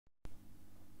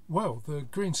Well, the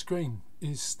green screen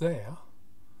is there.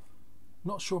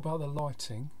 Not sure about the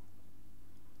lighting.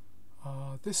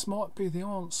 This might be the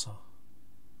answer.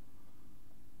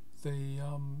 The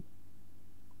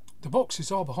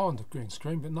boxes are behind the green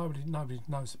screen, but nobody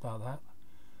knows about that.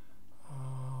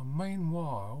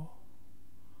 Meanwhile,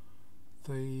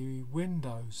 the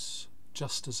windows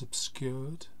just as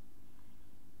obscured,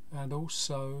 and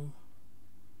also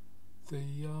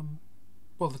the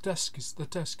well, the desk is the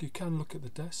desk. You can look at the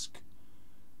desk.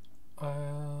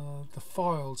 The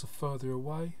files are further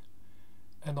away,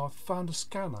 and I've found a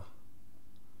scanner.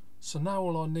 So now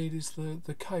all I need is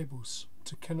the cables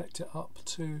to connect it up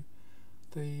to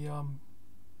the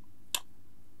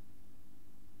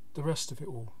rest of it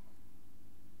all.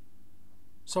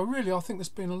 So really, I think there's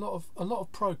been a lot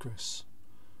of progress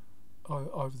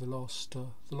over the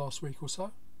last week or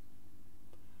so.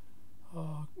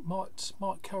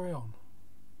 Might carry on.